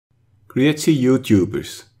Grüezi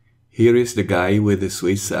YouTubers, here is the guy with the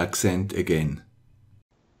Swiss accent again.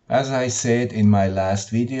 As I said in my last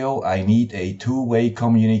video, I need a two-way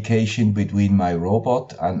communication between my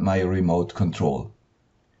robot and my remote control.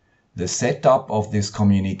 The setup of this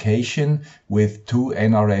communication with two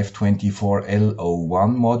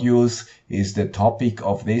NRF24L01 modules is the topic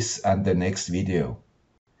of this and the next video.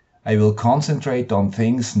 I will concentrate on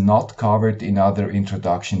things not covered in other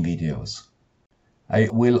introduction videos. I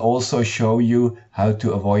will also show you how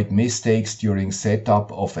to avoid mistakes during setup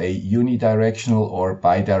of a unidirectional or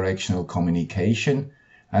bidirectional communication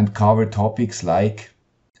and cover topics like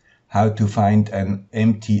how to find an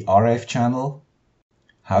empty RF channel,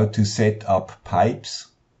 how to set up pipes,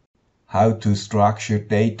 how to structure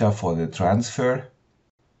data for the transfer,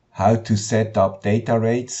 how to set up data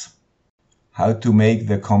rates, how to make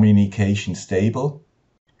the communication stable.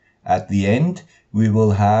 At the end, we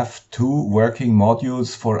will have two working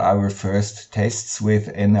modules for our first tests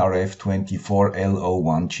with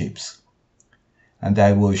NRF24L01 chips. And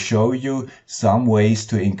I will show you some ways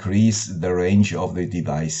to increase the range of the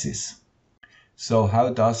devices. So how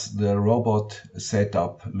does the robot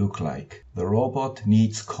setup look like? The robot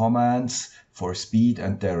needs commands for speed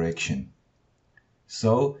and direction.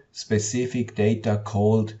 So specific data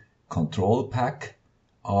called control pack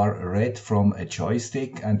are read from a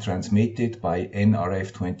joystick and transmitted by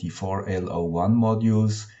NRF24L01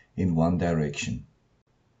 modules in one direction.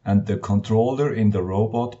 And the controller in the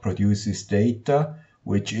robot produces data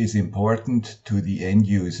which is important to the end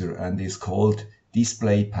user and is called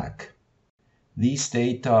display pack. These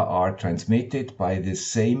data are transmitted by the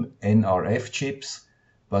same NRF chips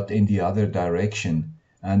but in the other direction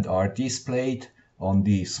and are displayed on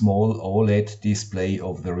the small OLED display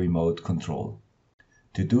of the remote control.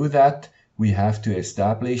 To do that, we have to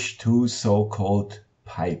establish two so-called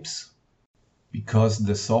pipes. Because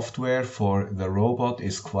the software for the robot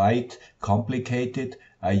is quite complicated,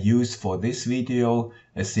 I use for this video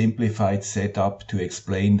a simplified setup to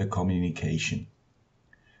explain the communication.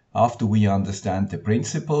 After we understand the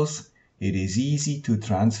principles, it is easy to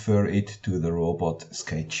transfer it to the robot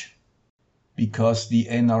sketch. Because the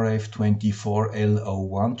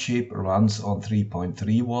NRF24L01 chip runs on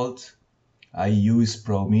 3.3 volts, I use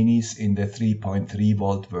Pro Minis in the 3.3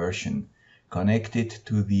 volt version, connected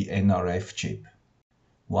to the NRF chip.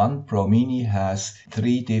 One Pro Mini has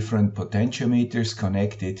three different potentiometers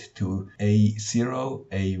connected to A0,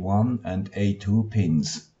 A1 and A2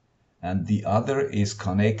 pins, and the other is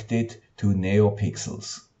connected to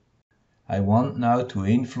neopixels. I want now to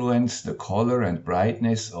influence the color and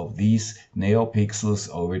brightness of these neopixels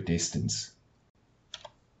over distance.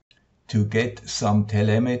 To get some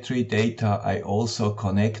telemetry data, I also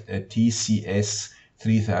connect a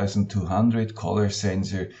TCS3200 color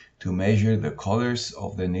sensor to measure the colors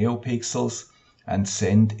of the neopixels and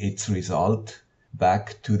send its result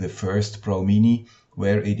back to the first Pro Mini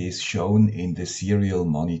where it is shown in the serial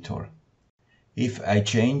monitor. If I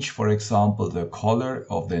change, for example, the color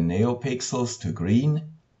of the neopixels to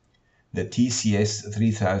green, the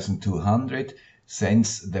TCS3200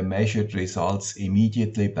 sends the measured results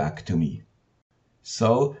immediately back to me.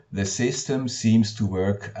 So the system seems to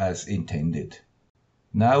work as intended.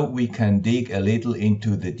 Now we can dig a little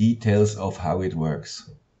into the details of how it works.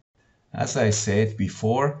 As I said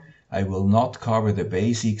before, I will not cover the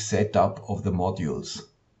basic setup of the modules.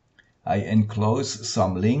 I enclose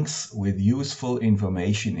some links with useful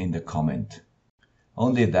information in the comment.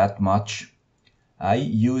 Only that much. I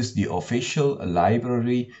use the official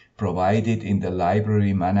library provided in the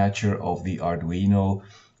library manager of the Arduino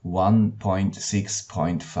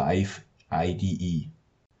 1.6.5 IDE.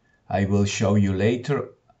 I will show you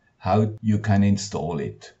later how you can install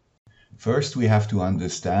it. First, we have to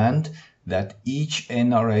understand that each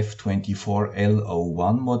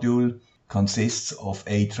NRF24L01 module consists of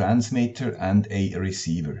a transmitter and a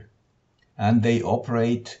receiver, and they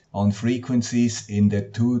operate on frequencies in the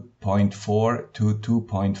 2.4 to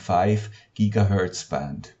 2.5 GHz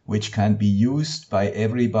band, which can be used by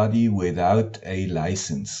everybody without a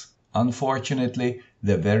license. Unfortunately,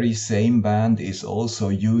 the very same band is also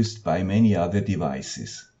used by many other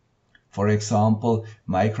devices. For example,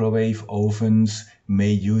 microwave ovens may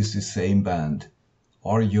use the same band,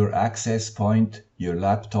 or your access point, your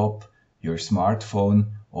laptop, your smartphone,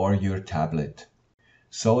 or your tablet.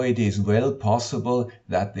 So it is well possible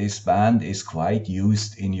that this band is quite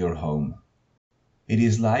used in your home. It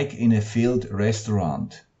is like in a field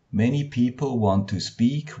restaurant. Many people want to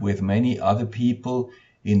speak with many other people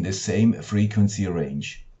in the same frequency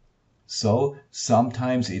range. So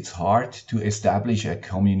sometimes it's hard to establish a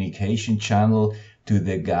communication channel to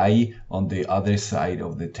the guy on the other side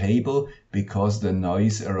of the table because the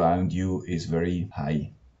noise around you is very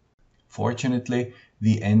high. Fortunately,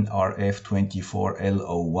 the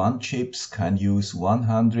NRF24L01 chips can use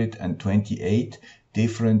 128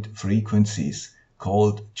 different frequencies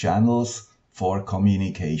called channels for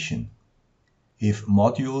communication. If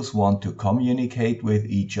modules want to communicate with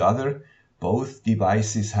each other, both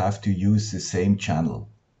devices have to use the same channel.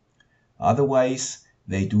 Otherwise,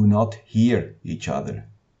 they do not hear each other.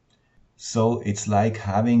 So it's like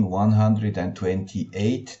having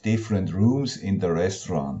 128 different rooms in the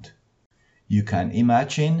restaurant. You can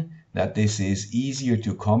imagine that this is easier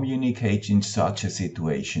to communicate in such a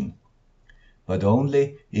situation, but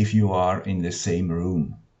only if you are in the same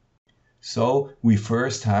room. So we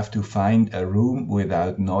first have to find a room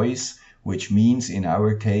without noise, which means in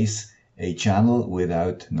our case a channel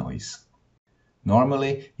without noise.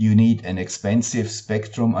 Normally you need an expensive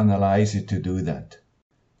spectrum analyzer to do that.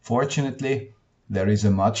 Fortunately, there is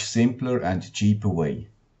a much simpler and cheaper way.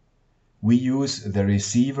 We use the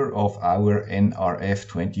receiver of our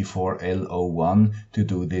NRF24L01 to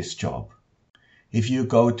do this job. If you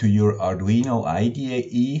go to your Arduino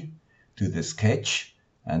IDE, to the sketch,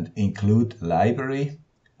 and include library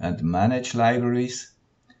and manage libraries,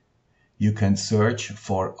 you can search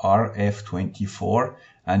for RF24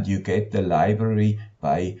 and you get the library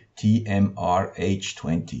by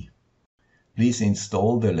TMRH20. Please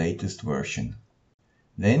install the latest version.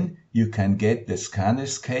 Then you can get the scanner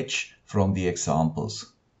sketch from the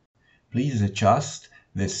examples. Please adjust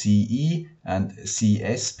the CE and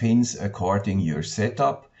CS pins according to your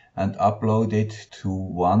setup and upload it to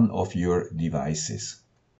one of your devices.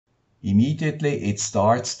 Immediately it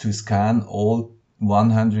starts to scan all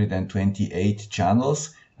 128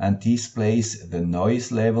 channels and displays the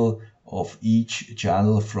noise level of each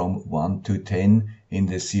channel from 1 to 10 in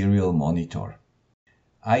the serial monitor.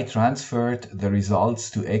 I transferred the results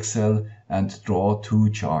to Excel and draw two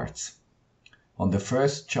charts. On the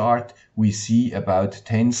first chart we see about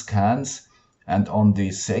 10 scans, and on the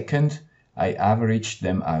second I averaged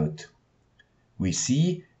them out. We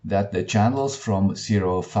see that the channels from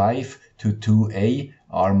 05 to 2A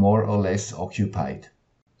are more or less occupied.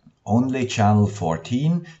 Only channel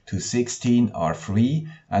 14 to 16 are free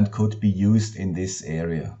and could be used in this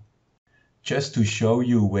area. Just to show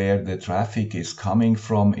you where the traffic is coming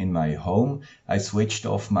from in my home, I switched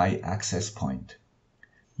off my access point.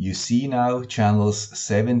 You see now channels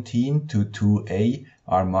 17 to 2A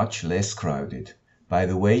are much less crowded. By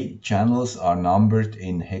the way, channels are numbered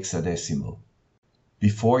in hexadecimal.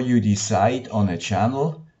 Before you decide on a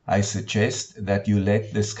channel, I suggest that you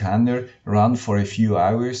let the scanner run for a few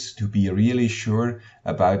hours to be really sure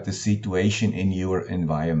about the situation in your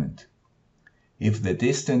environment. If the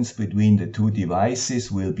distance between the two devices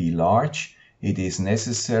will be large, it is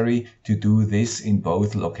necessary to do this in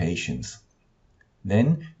both locations.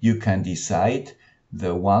 Then you can decide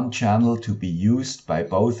the one channel to be used by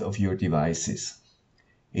both of your devices.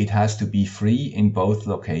 It has to be free in both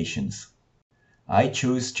locations. I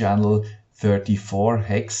choose channel 34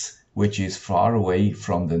 hex, which is far away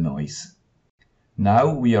from the noise.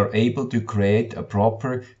 Now we are able to create a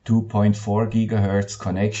proper 2.4 GHz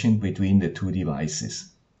connection between the two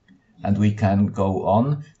devices. And we can go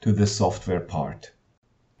on to the software part.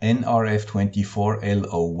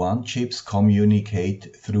 NRF24L01 chips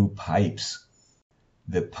communicate through pipes.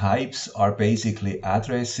 The pipes are basically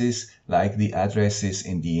addresses like the addresses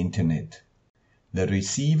in the internet. The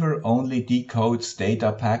receiver only decodes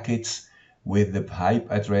data packets with the pipe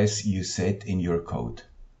address you set in your code.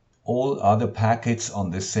 All other packets on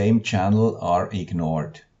the same channel are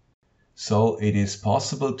ignored. So it is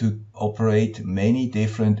possible to operate many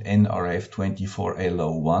different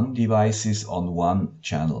NRF24L01 devices on one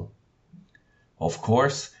channel. Of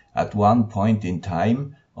course, at one point in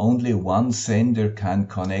time, only one sender can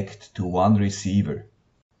connect to one receiver.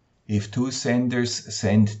 If two senders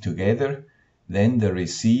send together, then the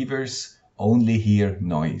receivers only hear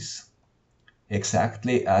noise.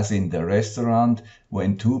 Exactly as in the restaurant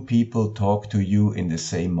when two people talk to you in the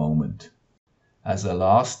same moment. As a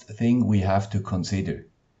last thing we have to consider,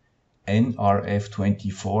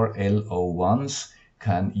 NRF24L01s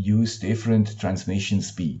can use different transmission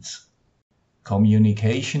speeds.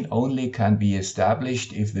 Communication only can be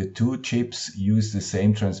established if the two chips use the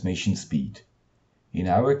same transmission speed. In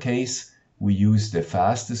our case, we use the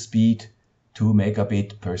fastest speed, 2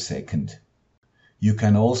 megabit per second. You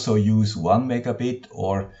can also use 1 megabit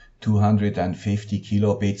or 250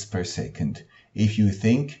 kilobits per second if you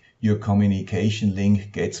think your communication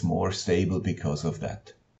link gets more stable because of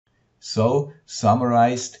that. So,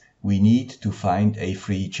 summarized, we need to find a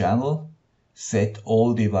free channel. set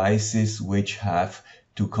all devices which have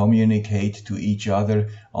to communicate to each other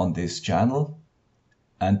on this channel,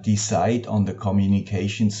 and decide on the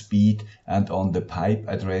communication speed and on the pipe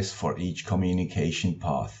address for each communication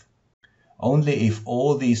path. Only if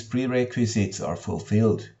all these prerequisites are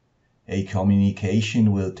fulfilled, a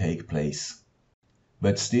communication will take place.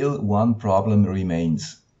 But still one problem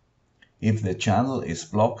remains. If the channel is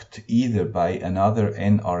blocked either by another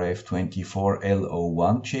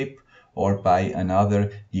NRF24L01 chip or by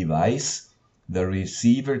another device, the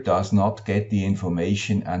receiver does not get the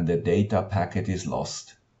information and the data packet is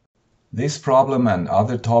lost. This problem and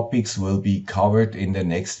other topics will be covered in the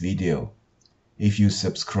next video. If you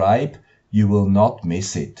subscribe, you will not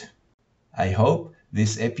miss it. I hope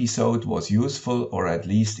this episode was useful or at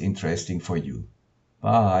least interesting for you.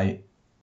 Bye.